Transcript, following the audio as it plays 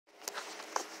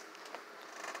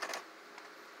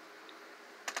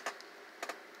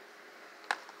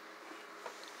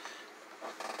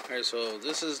Alright, so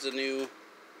this is the new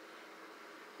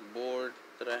board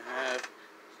that I have.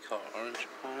 It's called Orange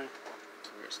Pie.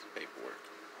 Where's the paperwork?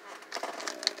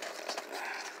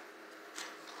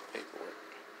 Paperwork.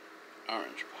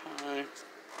 Orange Pie.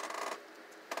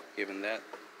 Giving this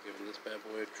bad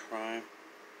boy a try.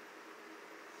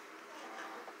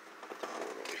 Put the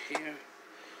board over here.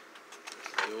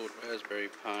 The old Raspberry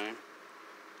Pi.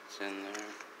 It's in there.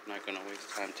 I'm not gonna waste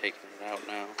time taking it out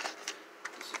now.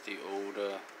 This is the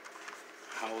old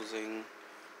housing,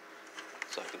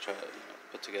 so I can try to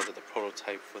put together the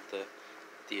prototype for the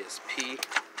DSP,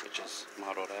 which is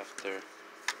modeled after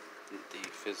the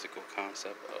physical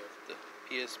concept of the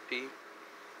PSP.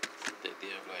 The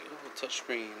idea of like, oh,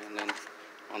 touchscreen, and then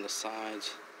on the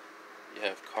sides you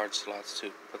have card slots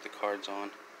to put the cards on,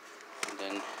 and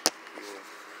then you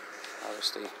will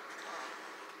obviously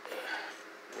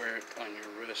wear it on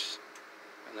your wrist,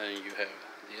 and then you have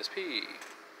DSP.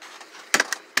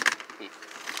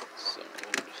 So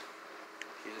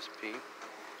PSP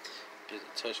is a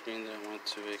touchscreen that I want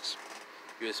to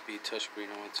USB touchscreen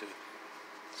I want to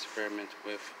experiment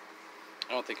with.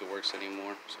 I don't think it works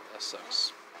anymore, so that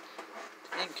sucks.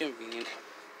 Inconvenient,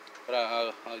 but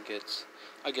I'll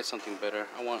get something better.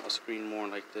 I want a screen more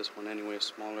like this one anyway, a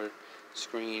smaller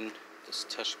screen. This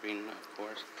touchscreen, of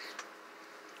course,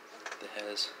 that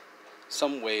has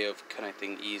some way of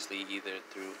connecting easily, either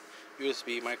through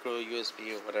USB, micro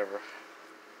USB, or whatever.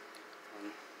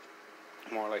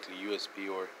 More likely USB,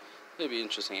 or maybe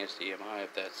interesting HDMI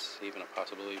if that's even a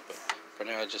possibility. But for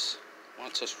now, I just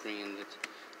want a touchscreen that's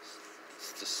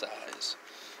the size,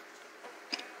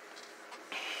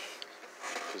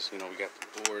 because we got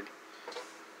the board,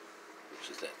 which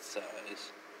is that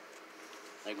size.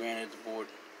 Now, granted, the board,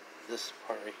 this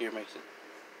part right here makes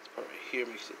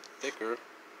it thicker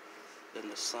than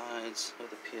the sides of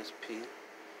the PSP.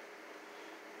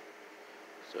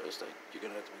 So it's like you're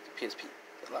gonna have to make the PSP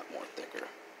a lot more thicker.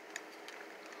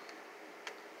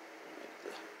 Make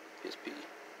the PSP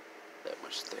that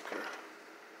much thicker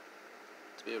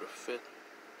to be able to fit.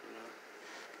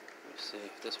 Let me see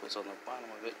if this was on the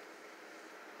bottom of it.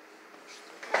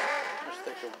 How much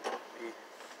thicker would it be?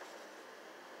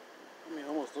 I mean, it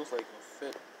almost looks like it'll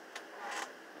fit.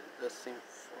 It does seem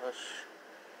flush.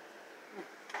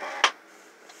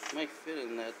 Might fit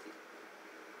in that.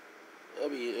 I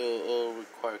mean, it'll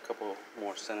require a couple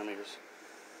more centimeters,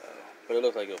 but it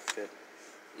looks like it'll fit.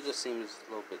 It just seems a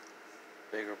little bit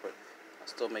bigger, but I'll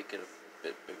still make it a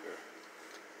bit bigger.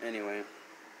 Anyway,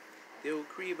 the old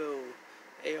Crebo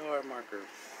AR marker,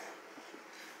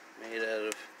 made out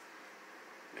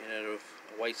of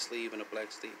a white sleeve and a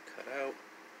black sleeve cut out.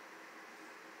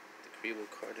 The Crebo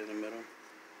card in the middle.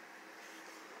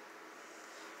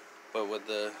 But with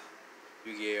the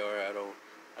Yu-Gi AR, I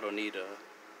don't need a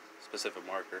specific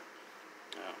marker.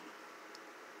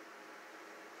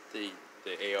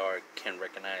 The AR can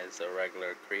recognize a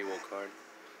regular Crebo card,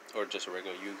 or just a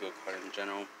regular Yu-Gi-Oh card in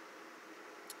general.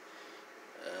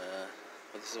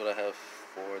 But this is what I have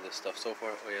for this stuff so far.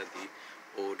 Oh yeah,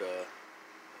 the old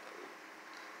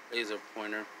laser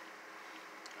pointer.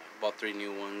 I bought 3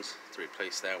 new ones to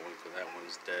replace that one, because that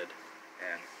one's dead,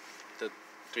 and the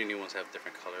 3 new ones have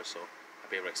different colors, so I'll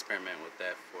be able to experiment with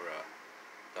that for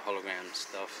the hologram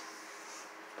stuff,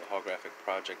 the holographic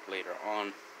project later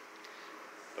on.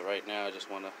 But right now, I just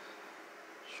want to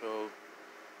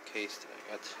showcase that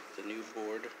I got the new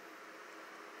board.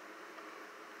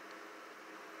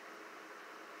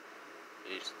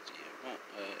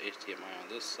 HDMI on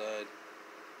this side.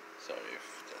 Sorry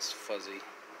if that's fuzzy.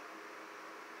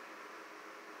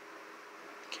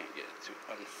 Can't get it to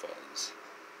unfuzz.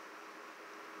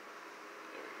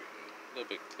 There we go. A little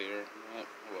bit clearer.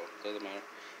 Well, doesn't matter.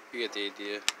 You get the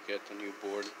idea. You got the new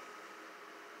board.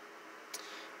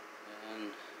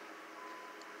 And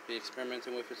be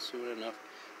experimenting with it soon enough.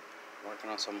 Working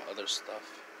on some other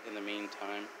stuff in the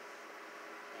meantime.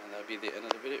 And that'll be the end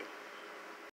of the video.